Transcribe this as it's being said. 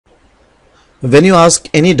When you ask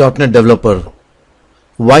any .NET developer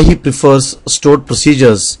why he prefers stored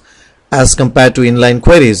procedures as compared to inline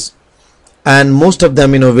queries, and most of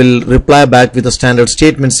them will reply back with a standard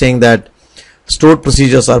statement saying that stored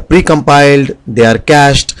procedures are pre-compiled, they are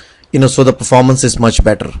cached, so the performance is much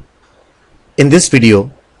better. In this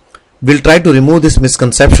video, we'll try to remove this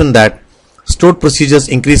misconception that stored procedures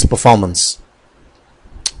increase performance.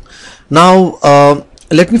 Now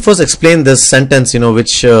let me first explain this sentence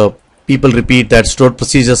which people repeat, that stored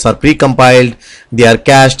procedures are pre-compiled, they are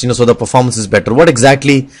cached, so the performance is better. What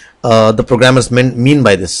exactly the programmers mean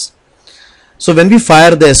by this? So when we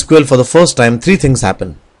fire the SQL for the first time, three things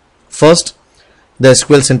happen. First, the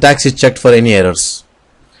SQL syntax is checked for any errors.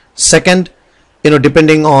 Second,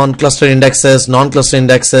 depending on cluster indexes, non-cluster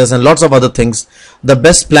indexes, and lots of other things, the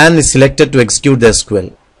best plan is selected to execute the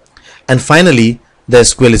SQL. And finally, the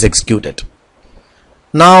SQL is executed.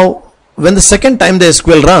 Now, when the second time the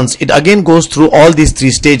SQL runs, it again goes through all these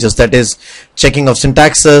three stages, that is checking of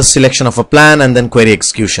syntaxes, selection of a plan, and then query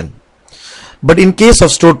execution. But in case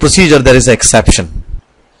of stored procedure, there is an exception.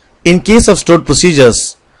 In case of stored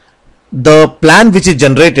procedures, the plan which is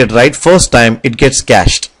generated first time, it gets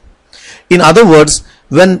cached. In other words,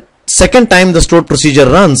 when second time the stored procedure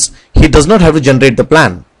runs, he does not have to generate the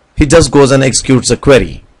plan. He just goes and executes a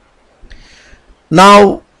query.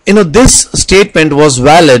 Now, this statement was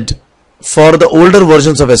valid for the older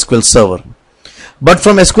versions of SQL Server. But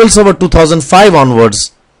from SQL Server 2005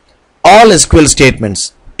 onwards, all SQL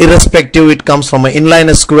statements, irrespective it comes from an inline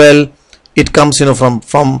SQL, it comes from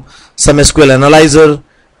some SQL analyzer,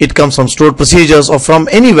 it comes from stored procedures, or from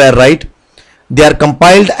anywhere, they are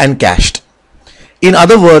compiled and cached. In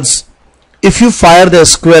other words, if you fire the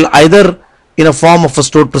SQL either in a form of a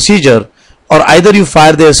stored procedure, or either you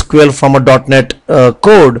fire the SQL from a .NET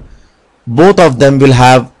code, both of them will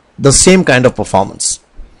have the same kind of performance.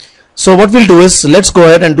 So what we'll do is, let's go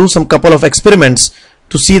ahead and do some couple of experiments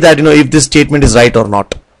to see that if this statement is right or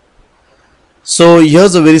not. So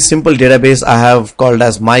here's a very simple database I have called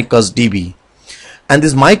as mycusDB, and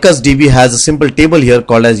this mycusDB has a simple table here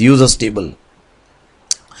called as users table.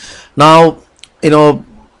 Now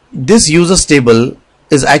this users table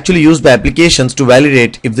is actually used by applications to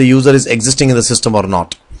validate if the user is existing in the system or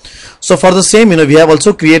not. So for the same, we have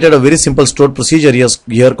also created a very simple stored procedure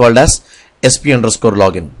here called as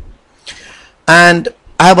sp_login. And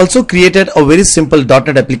I have also created a very simple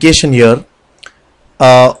 .NET application here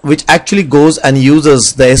which actually goes and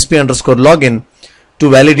uses the sp_login to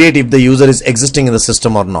validate if the user is existing in the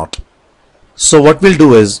system or not. So what we'll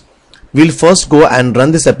do is, we'll first go and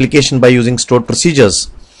run this application by using stored procedures,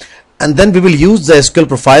 and then we will use the SQL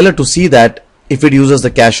profiler to see that if it uses the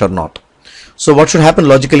cache or not. So what should happen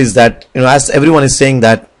logically is that, as everyone is saying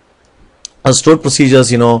that stored procedures,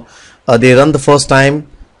 they run the first time,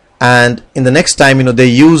 and in the next time, they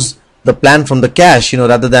use the plan from the cache,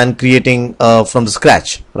 rather than creating from the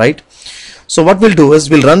scratch, So what we'll do is,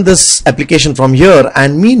 we'll run this application from here,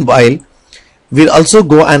 and meanwhile, we'll also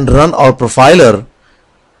go and run our profiler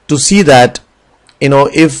to see that,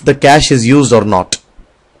 if the cache is used or not.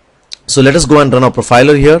 So let us go and run our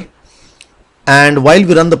profiler here. And while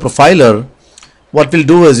we run the profiler, what we'll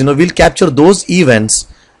do is, we'll capture those events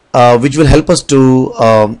which will help us to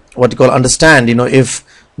understand, if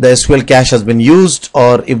the SQL cache has been used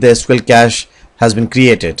or if the SQL cache has been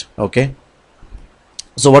created. Okay.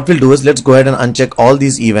 So what we'll do is, let's go ahead and uncheck all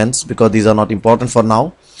these events because these are not important for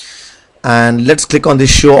now. And let's click on this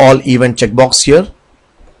show all event checkbox here.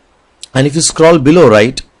 And if you scroll below,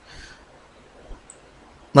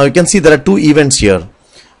 now you can see there are two events here.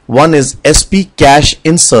 One is sp cache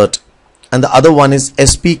insert and the other one is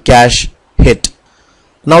sp cache hit.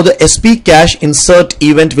 Now the sp cache insert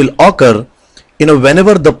event will occur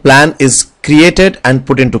whenever the plan is created and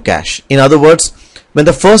put into cache. In other words, when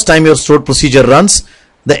the first time your stored procedure runs,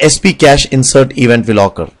 the sp cache insert event will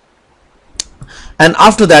occur. And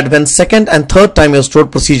after that, when second and third time your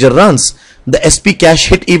stored procedure runs, the sp cache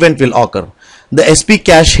hit event will occur. The sp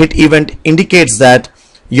cache hit event indicates that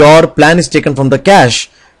your plan is taken from the cache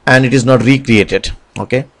and it is not recreated.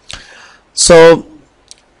 Okay. So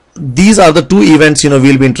these are the two events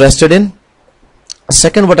we'll be interested in.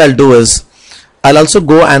 Second, what I'll do is, I'll also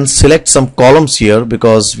go and select some columns here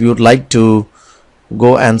because we would like to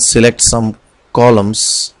go and select some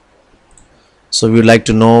columns. So we would like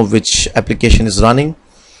to know which application is running,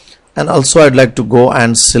 and also I'd like to go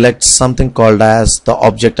and select something called as the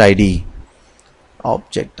object ID.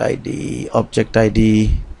 Oops,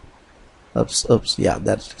 yeah,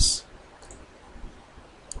 that is.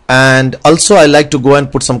 And also I like to go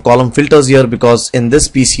and put some column filters here, because in this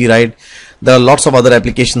PC, right, there are lots of other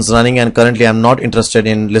applications running, and currently I'm not interested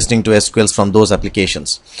in listening to SQLs from those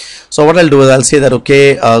applications. So what I'll do is I'll say that,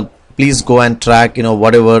 okay, please go and track,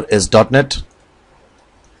 whatever is .NET,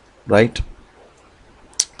 right?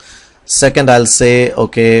 Second, I'll say,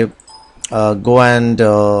 okay, go and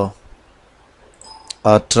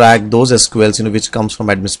track those SQLs, which comes from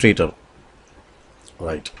administrator,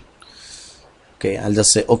 right? Okay, I'll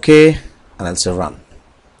just say okay, and I'll say run.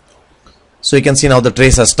 So you can see now the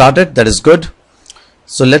trace has started. That is good.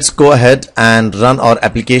 So let's go ahead and run our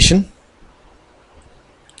application.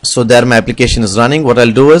 So there my application is running. What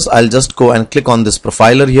I'll do is I'll just go and click on this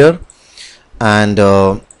profiler here, and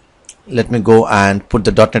let me go and put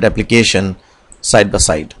the .NET application side by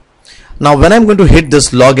side. Now when I'm going to hit this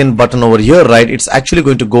login button over here, right, it's actually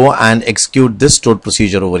going to go and execute this stored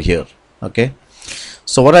procedure over here. Okay,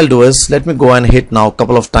 so what I'll do is let me go and hit now a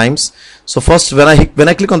couple of times. So first, when I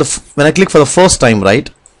click for the first time, right,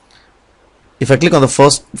 if I click on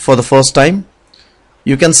for the first time,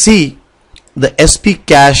 you can see the SP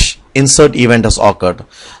cache insert event has occurred.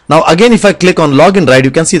 Now again, if I click on login, right,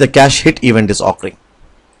 you can see the cache hit event is occurring,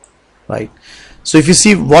 right? So if you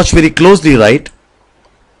see, watch very closely, right,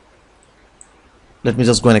 let me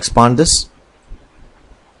just go and expand this.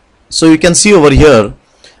 So you can see over here,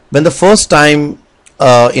 when the first time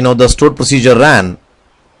the stored procedure ran,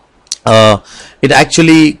 it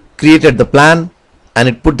actually created the plan and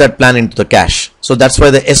it put that plan into the cache. So that's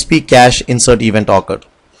why the SP cache insert event occurred.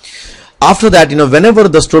 After that, whenever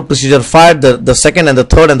the stored procedure fired the second and the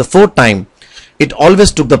third and the fourth time, it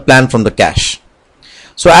always took the plan from the cache.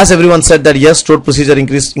 So as everyone said that yes, stored procedure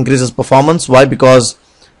increases performance. Why? Because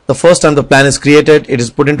the first time the plan is created, it is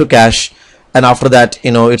put into cache, and after that,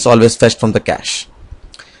 it's always fetched from the cache.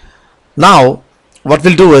 Now what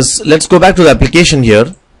we'll do is, let's go back to the application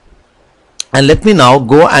here, and let me now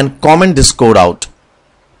go and comment this code out.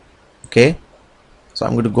 Okay, so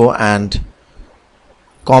I'm going to go and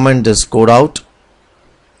comment this code out,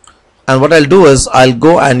 and what I'll do is I'll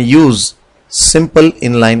go and use simple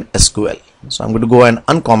inline SQL. So I'm going to go and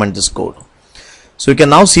uncomment this code. So you can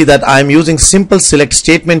now see that I'm using simple select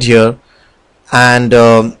statement here, and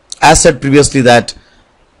as said previously that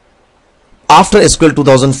after SQL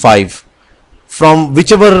 2005, from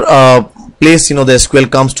whichever place the SQL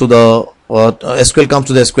comes to the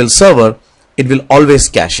SQL server, it will always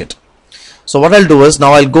cache it. So what I'll do is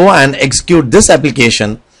now I'll go and execute this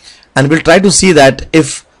application, and we'll try to see that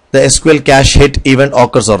if the SQL cache hit event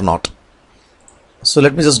occurs or not. So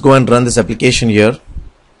let me just go and run this application here,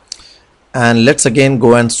 and let's again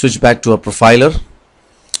go and switch back to a profiler,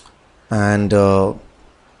 and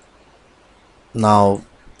now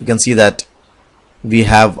you can see that we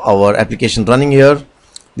have our application running here.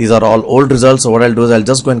 These are all old results. So what I'll do is I'll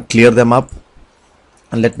just go and clear them up,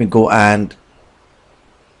 and let me go and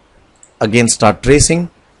again start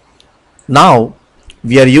tracing. Now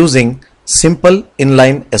we are using simple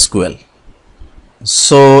inline SQL.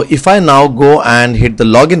 So if I now go and hit the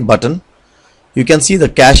login button, you can see the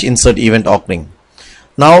cache insert event occurring.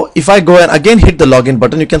 Now if I go and again hit the login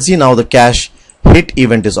button, you can see now the cache hit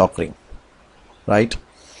event is occurring, right?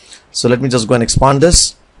 So let me just go and expand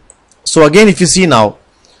this. So again, if you see now,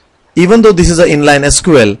 even though this is an inline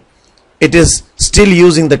SQL, it is still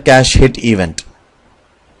using the cache hit event.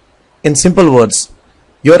 In simple words,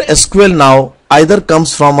 your SQL now either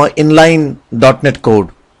comes from an inline .NET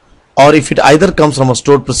code, or if it either comes from a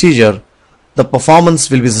stored procedure, the performance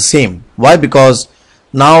will be the same. Why? Because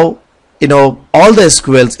now all the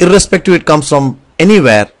SQLs, irrespective it comes from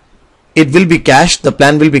anywhere, it will be cached, the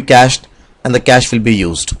plan will be cached, and the cache will be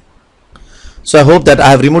used. So I hope that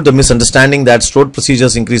I have removed the misunderstanding that stored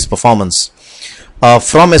procedures increase performance.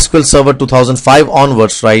 From SQL Server 2005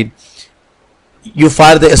 onwards, right, you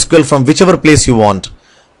fire the SQL from whichever place you want,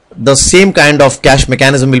 the same kind of cache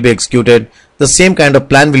mechanism will be executed, the same kind of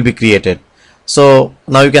plan will be created. So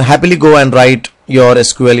now you can happily go and write your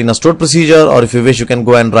SQL in a stored procedure, or if you wish, you can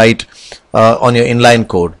go and write on your inline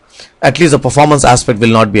code. At least the performance aspect will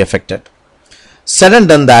not be affected. Said and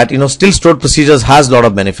done that, still stored procedures has a lot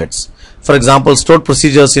of benefits. For example, stored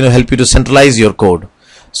procedures help you to centralize your code.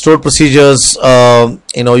 Stored procedures,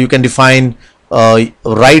 you can define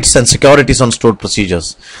rights and securities on stored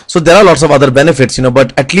procedures. So there are lots of other benefits,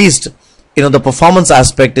 but at least the performance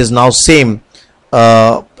aspect is now same,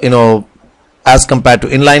 as compared to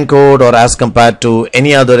inline code, or as compared to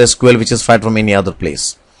any other SQL which is fired from any other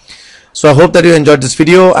place. So I hope that you enjoyed this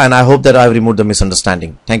video, and I hope that I have removed the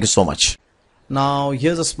misunderstanding. Thank you so much. Now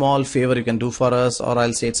here's a small favor you can do for us, or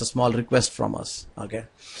I'll say it's a small request from us. Okay,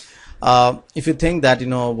 If you think that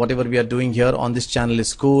whatever we are doing here on this channel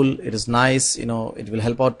is cool, it is nice, it will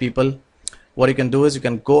help out people, what you can do is you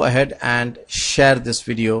can go ahead and share this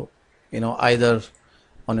video, either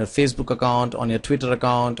on your Facebook account, on your Twitter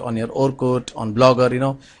account, on your Orkut, on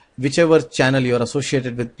Blogger, whichever channel you are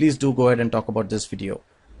associated with. Please do go ahead and talk about this video.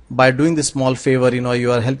 By doing this small favor,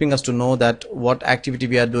 you are helping us to know that what activity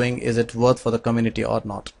we are doing, is it worth for the community or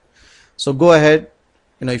not. So go ahead,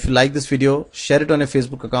 if you like this video, share it on your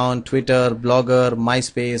Facebook account, Twitter, Blogger,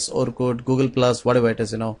 MySpace, Orkut, Google Plus, whatever it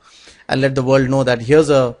is, and let the world know that here's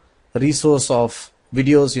a resource of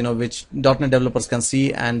videos, which .NET developers can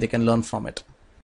see and they can learn from it.